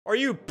Are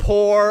you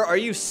poor? Are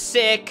you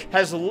sick?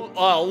 Has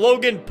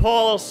Logan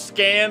Paul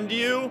scammed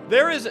you?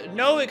 There is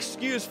no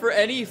excuse for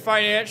any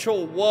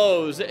financial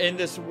woes in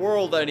this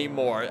world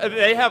anymore.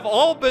 They have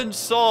all been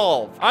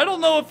solved. I don't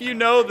know if you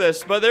know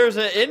this, but there's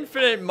an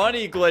infinite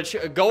money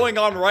glitch going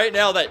on right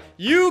now that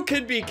you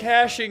could be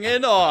cashing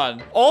in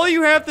on. All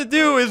you have to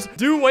do is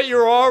do what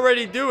you're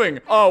already doing.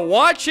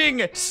 Watching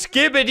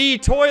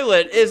Skibidi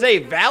Toilet is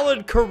a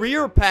valid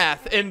career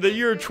path in the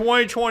year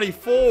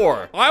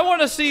 2024. I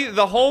want to see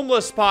the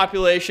homeless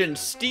population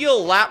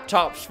steal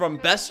laptops from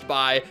Best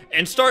Buy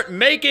and start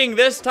making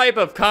this type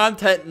of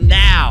content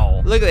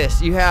now. Look at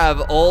this. You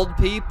have old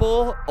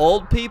people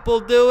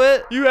do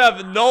it. You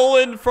have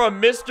Nolan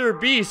from Mr.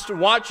 Beast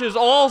watches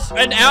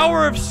an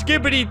hour of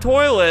Skibidi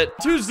Toilet,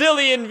 2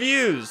 zillion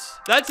views.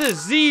 That's a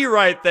Z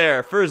right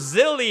there for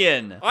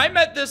zillion. I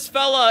met this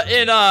fella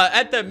in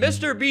at the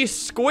Mr.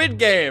 Beast Squid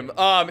Game.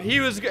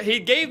 He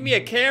gave me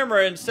a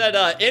camera and said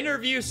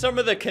interview some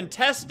of the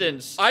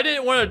contestants. I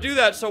didn't want to do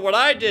that, so what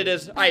I did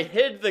is I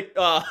hid the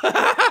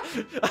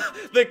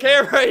the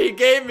camera he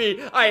gave me.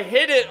 I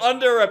hid it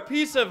under a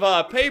piece of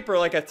paper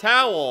like a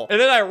towel, and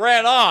then I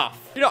ran off.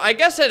 You know, I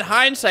guess in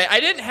hindsight, I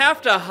didn't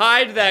have to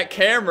hide that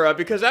camera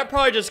because that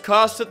probably just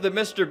costed the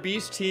Mr.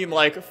 Beast team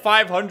like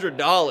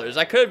 $500.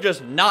 I could have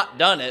just not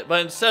done it, but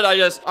instead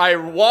I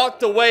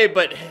walked away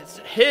but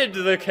hid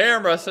the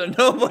camera so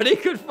nobody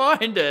could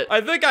find it.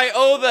 I think I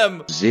owe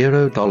them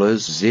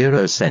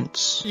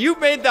 $0.00. You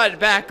made that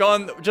back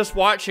on just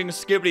watching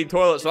Skibidi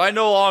Toilet, so I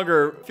no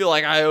longer feel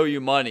like I owe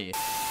you money.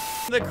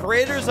 The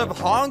creators of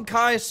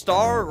Honkai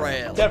Star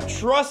Rail have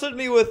trusted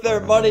me with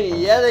their money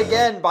yet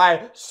again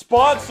by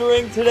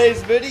sponsoring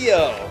today's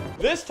video.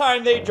 This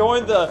time they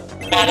joined the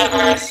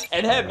metaverse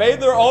and have made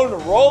their own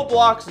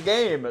Roblox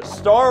game,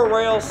 Star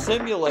Rail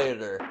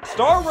Simulator.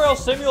 Star Rail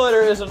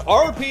Simulator is an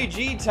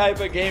RPG type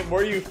of game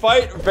where you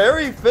fight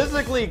very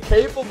physically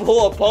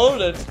capable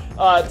opponents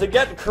to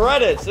get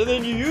credits, and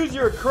then you use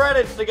your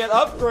credits to get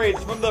upgrades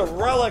from the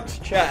relics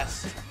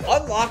chest.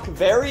 Unlock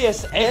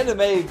various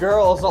anime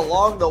girls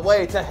along the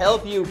way to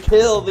help you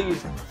kill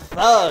these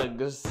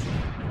thugs.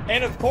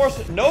 And of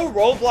course, no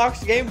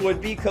Roblox game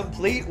would be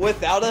complete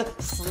without a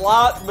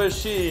slot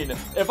machine.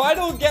 If I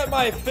don't get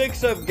my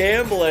fix of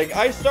gambling,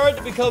 I start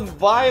to become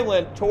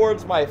violent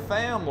towards my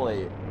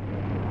family.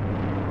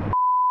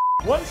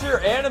 Once your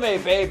anime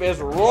babe is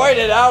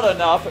roided out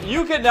enough,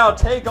 you can now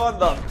take on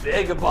the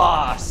big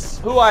boss,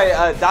 who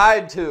I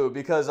died to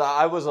because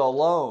I was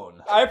alone.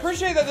 I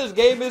appreciate that this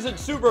game isn't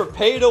super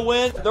pay to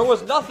win. There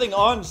was nothing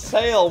on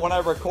sale when I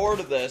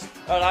recorded this,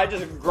 and I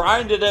just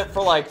grinded it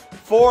for like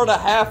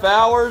 4.5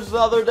 hours the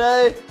other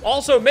day.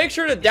 Also, make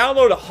sure to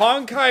download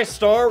Honkai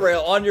Star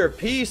Rail on your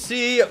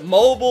PC,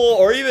 mobile,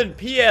 or even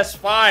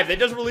PS5. They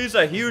just released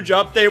a huge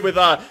update with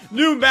a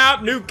new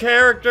map, new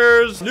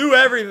characters, new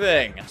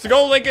everything. So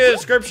go link in the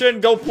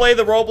description, go play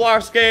the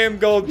Roblox game,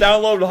 go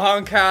download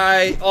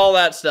Honkai, all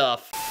that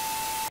stuff.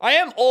 I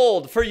am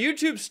old. For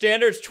YouTube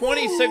standards,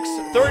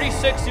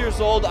 36 years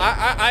old.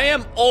 I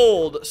am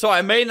old, so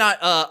I may not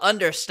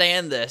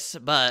understand this,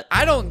 but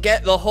I don't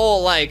get the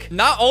whole, like,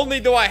 not only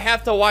do I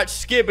have to watch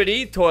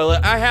Skibidi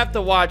Toilet, I have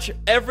to watch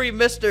every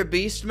Mr.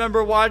 Beast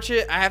member watch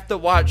it. I have to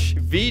watch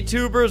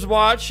VTubers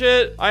watch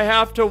it. I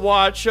have to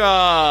watch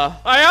Skibidi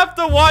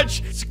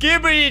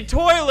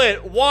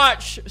Toilet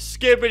watch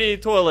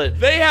Skibidi Toilet.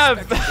 They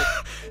have...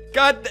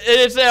 God,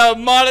 it's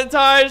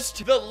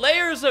monetized. The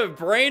layers of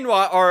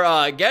brainwash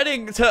are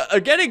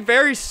getting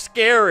very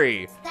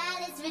scary.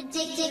 That is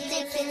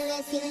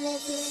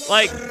ridiculous.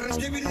 Like,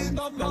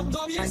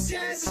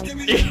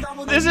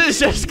 this is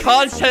just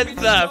content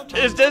theft.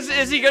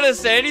 Is he gonna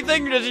say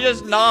anything, or does he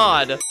just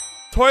nod?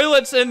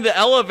 Toilets in the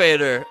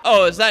elevator.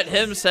 Oh, is that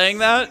him saying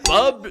that?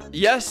 Bub?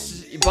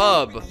 Yes,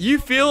 Bub. You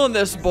feeling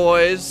this,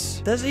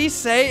 boys? Does he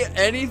say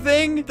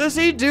anything? Does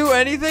he do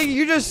anything?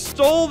 You just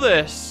stole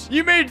this.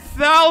 You made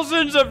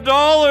thousands of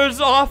dollars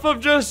off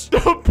of just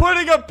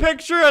putting a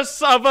picture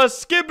of a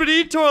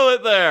Skibidi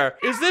Toilet there.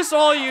 Is this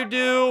all you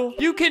do?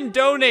 You can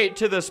donate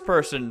to this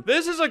person.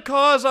 This is a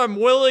cause I'm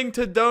willing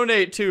to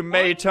donate to,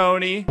 May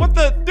Tony. What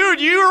the? Dude,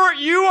 you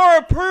are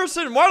a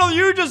person. Why don't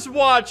you just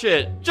watch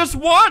it? Just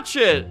watch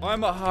it.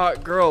 I'm a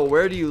hot girl.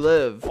 Where do you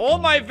live? All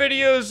my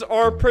videos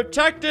are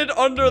protected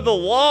under the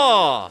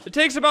law. It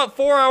takes about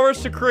 4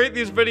 hours to create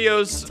these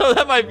videos so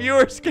that my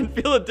viewers can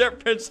feel the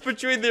difference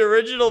between the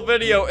original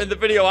video and the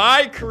video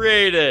I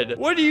created.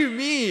 What do you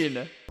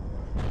mean?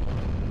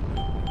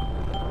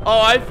 Oh,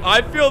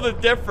 I feel the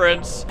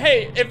difference.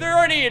 Hey, if there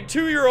are any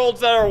 2-year-olds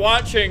that are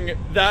watching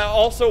that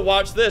also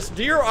watch this,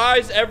 do your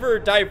eyes ever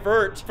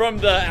divert from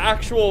the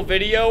actual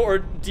video, or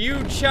do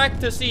you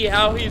check to see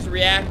how he's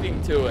reacting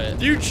to it?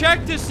 Do you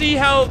check to see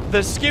how the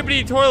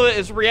Skibidi Toilet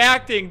is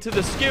reacting to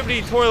the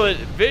Skibidi Toilet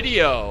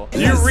video?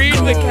 Do you read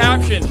the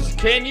captions?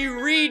 Can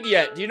you read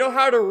yet? Do you know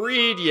how to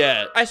read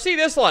yet? I see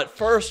this a lot.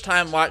 First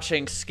time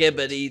watching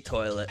Skibidi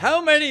Toilet.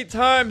 How many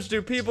times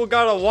do people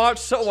gotta watch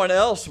someone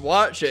else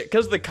watch it?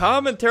 Because the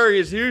commentators commentary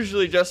is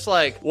usually just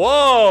like,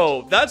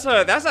 whoa, that's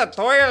a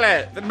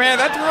toilet. Man,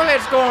 that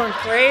toilet's going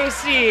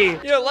crazy.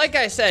 You know, like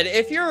I said,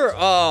 if you're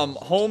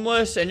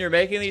homeless and you're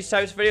making these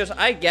types of videos,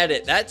 I get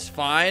it. That's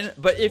fine.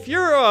 But if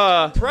you're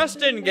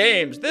Preston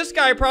Games, this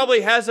guy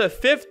probably has a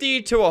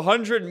 $50 to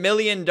 $100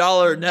 million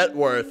net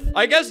worth.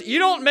 I guess you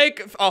don't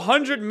make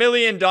 $100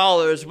 million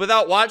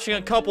without watching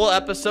a couple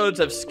episodes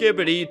of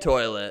Skibidi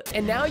Toilet.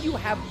 And now you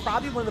have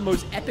probably one of the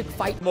most epic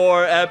fights.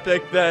 More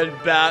epic than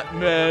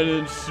Batman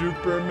and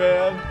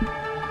Superman.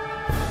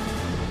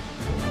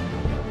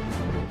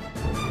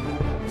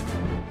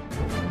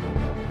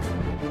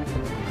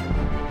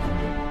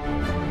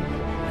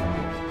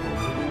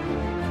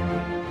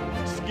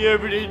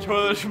 Skibidi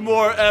Toilet's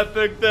more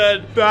epic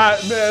than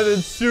Batman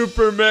and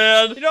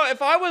Superman. You know,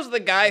 if I was the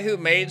guy who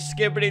made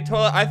Skibidi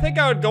Toilet, I think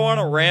I would go on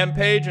a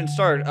rampage and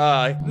start,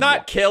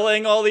 not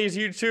killing all these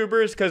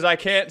YouTubers, because I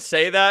can't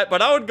say that,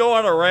 but I would go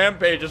on a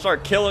rampage and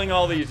start killing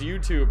all these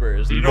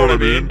YouTubers. You know what I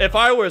mean? If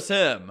I was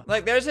him.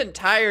 Like, there's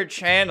entire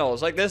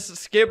channels, like this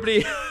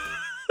Skibidi...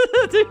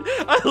 Dude,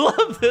 I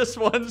love this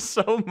one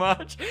so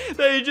much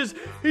that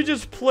he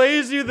just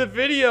plays you the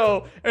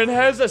video and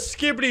has a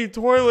Skibidi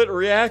Toilet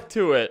react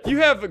to it. You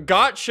have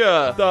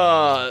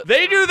Gotcha.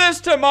 They do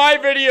this to my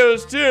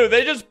videos too.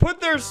 They just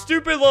put their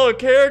stupid little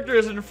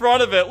characters in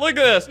front of it. Look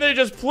at this. They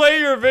just play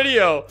your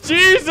video.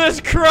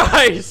 Jesus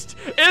Christ.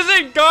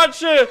 Isn't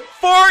Gotcha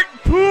fart,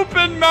 poop,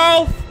 and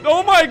mouth?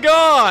 Oh my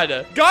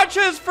God. Gotcha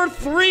is for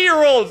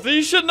 3-year-olds.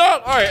 You should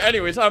not. All right,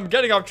 anyways, I'm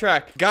getting off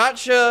track.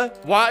 Gotcha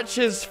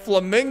watches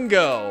Flamingo.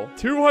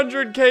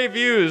 200K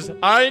views.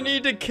 I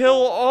need to kill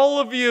all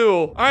of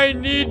you. I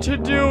need to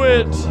do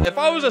it. If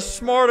I was a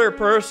smarter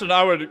person,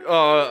 I would,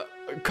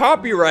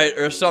 copyright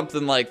or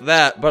something like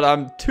that, but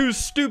I'm too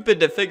stupid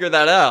to figure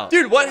that out.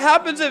 Dude, what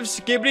happens if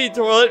Skibidi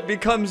Toilet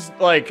becomes,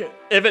 like,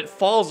 if it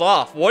falls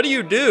off? What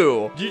do?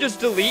 Do you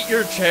just delete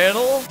your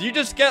channel? Do you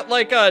just get,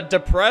 like,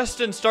 depressed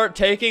and start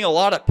taking a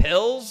lot of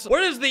pills?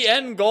 What is the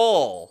end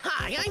goal?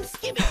 Hi, I'm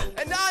Skibidi.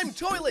 And I'm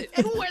Toilet.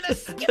 And we're the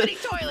Skibidi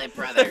Toilet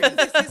Brothers.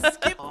 This is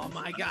Skib. Oh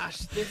my gosh,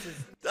 this is...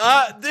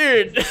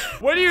 Dude,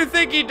 what do you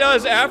think he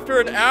does after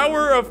an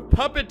hour of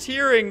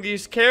puppeteering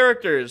these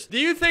characters? Do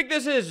you think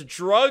this is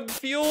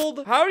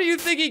drug-fueled? How do you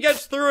think he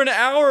gets through an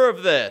hour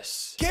of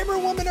this? Camera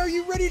woman, are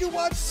you ready to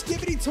watch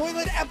Skibidi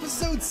Toilet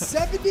episode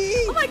 70?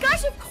 Oh my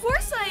gosh, of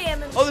course I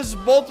am. Oh, this is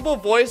multiple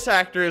voice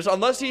actors,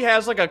 unless he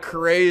has like a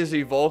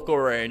crazy vocal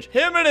range.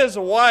 Him and his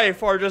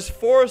wife are just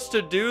forced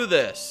to do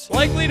this.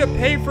 Likely to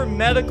pay for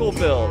medical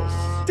bills.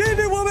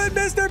 David Woman,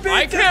 Mr. Beast!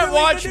 I can't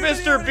watch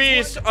Mr.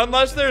 Beast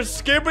unless there's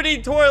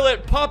Skibidi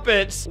Toilet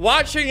puppets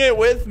watching it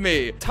with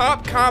me.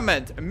 Top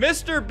comment,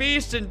 Mr.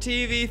 Beast and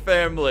TV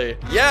family.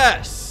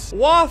 Yes.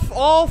 Waff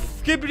all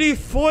Skibidi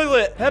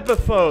Toilet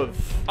episodes.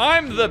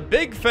 I'm the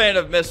big fan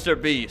of Mr.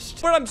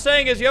 Beast. What I'm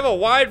saying is you have a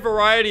wide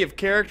variety of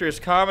characters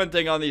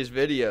commenting on these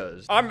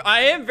videos.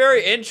 I am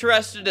very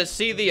interested to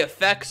see the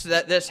effects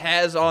that this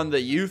has on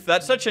the youth.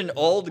 That's such an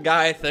old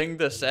guy thing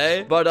to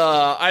say. But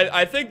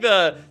I think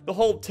the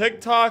whole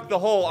TikTok, the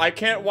whole I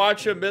can't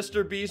watch a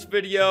Mr. Beast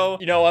video,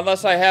 you know,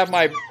 unless I have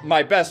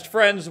my best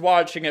friends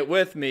watching it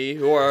with me,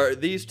 who are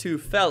these two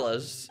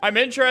fellas. I'm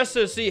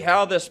interested to see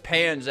how this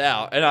pans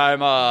out, and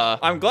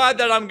I'm glad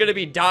that I'm gonna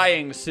be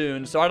dying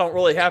soon, so I don't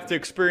really have to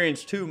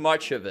experience too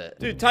much of it.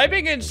 Dude,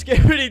 typing in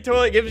Skibidi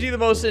Toilet gives you the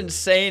most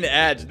insane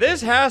ads.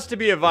 This has to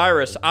be a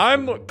virus.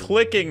 I'm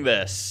clicking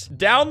this.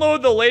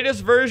 Download the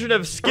latest version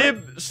of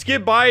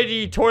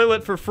Skibidi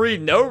Toilet for free.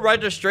 No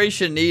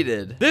registration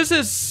needed. This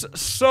is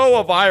so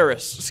a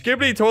virus.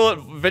 Skibidi Toilet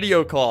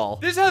video call.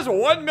 This has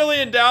 1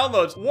 million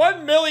downloads.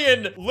 1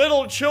 million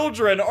little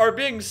children are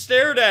being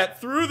stared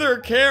at through their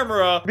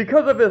camera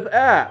because of this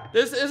app.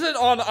 This isn't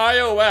on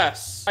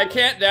iOS. I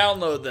can't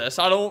download this.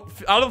 I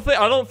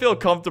don't feel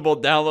comfortable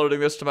downloading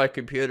this to my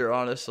computer,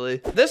 honestly.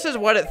 This is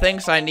what it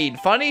thinks I need.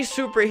 Funny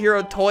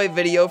superhero toy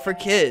video for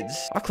kids.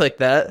 I'll click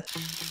that.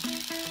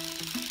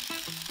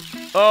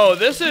 Oh,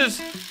 this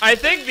is... I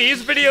think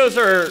these videos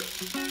are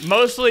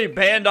mostly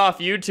banned off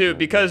YouTube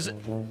because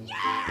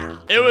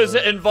it was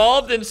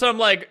involved in some,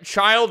 like,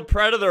 child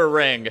predator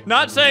ring.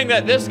 Not saying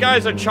that this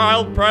guy's a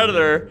child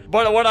predator,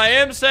 but what I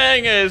am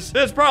saying is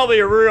there's probably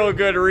a real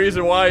good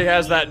reason why he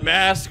has that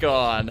mask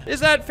on. Is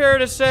that fair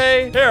to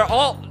say? Here,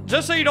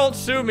 just so you don't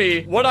sue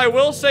me, what I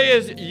will say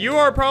is you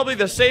are probably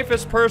the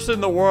safest person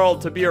in the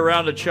world to be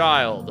around a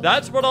child.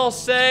 That's what I'll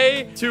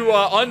say to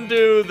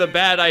undo the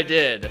bad I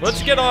did.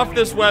 Let's get off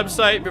this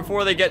website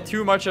before they get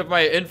too much of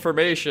my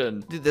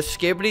information. Dude, the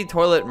Skibidi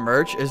Toilet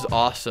merch is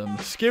awesome.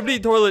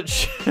 Skibidi Toilet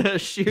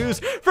shoes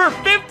for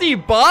 50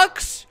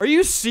 bucks? Are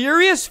you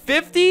serious?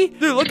 50?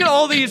 Dude, look at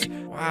all these.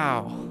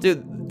 Wow.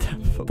 Dude,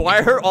 why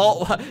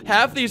are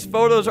half these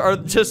photos are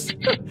just,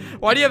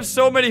 why do you have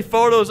so many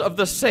photos of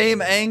the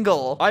same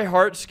angle? I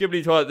heart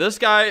Skibidi Toilet. This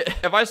guy,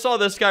 if I saw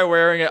this guy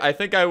wearing it, I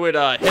think I would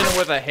hit him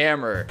with a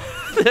hammer.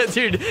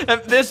 Dude,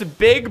 this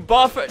big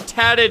buff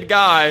tatted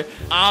guy,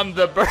 I'm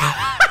the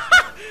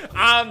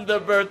I'm the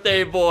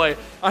birthday boy.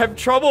 I have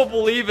trouble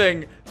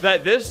believing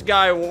that this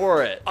guy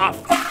wore it. I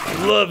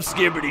love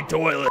Skibidi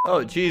Toilet.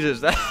 Oh,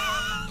 Jesus.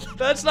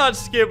 That's not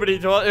Skibidi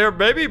Toilet. Here,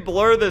 maybe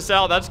blur this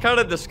out. That's kind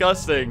of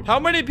disgusting. How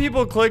many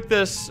people click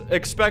this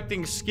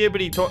expecting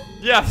Skibidi Toilet?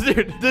 Yeah,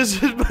 dude,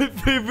 this is my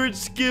favorite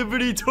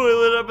Skibidi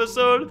Toilet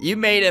episode. You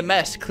made a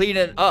mess. Clean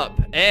it up.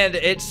 And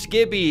it's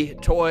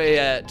Skibidi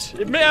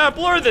Toilet. Man,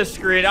 blur this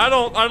screen. I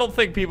don't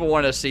think people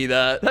want to see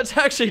that. That's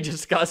actually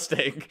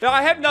disgusting. Now,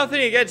 I have nothing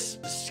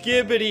against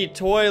Skibidi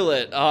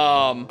Toilet.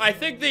 I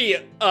think the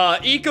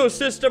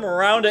ecosystem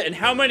around it and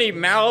how many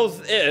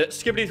mouths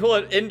Skibidi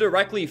Toilet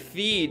indirectly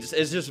feeds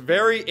is just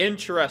very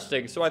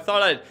interesting. So I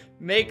thought I'd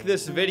make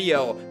this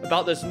video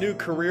about this new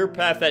career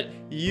path that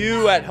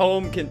you at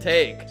home can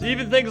take. So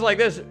even things like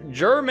this,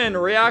 German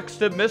reacts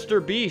to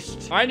Mr.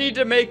 Beast. I need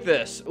to make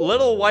this.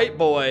 Little white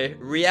boy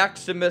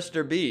reacts to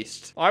Mr.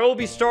 Beast. I will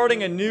be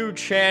starting a new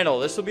channel.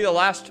 This will be the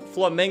last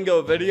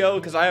flamingo video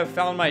because I have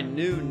found my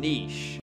new niche.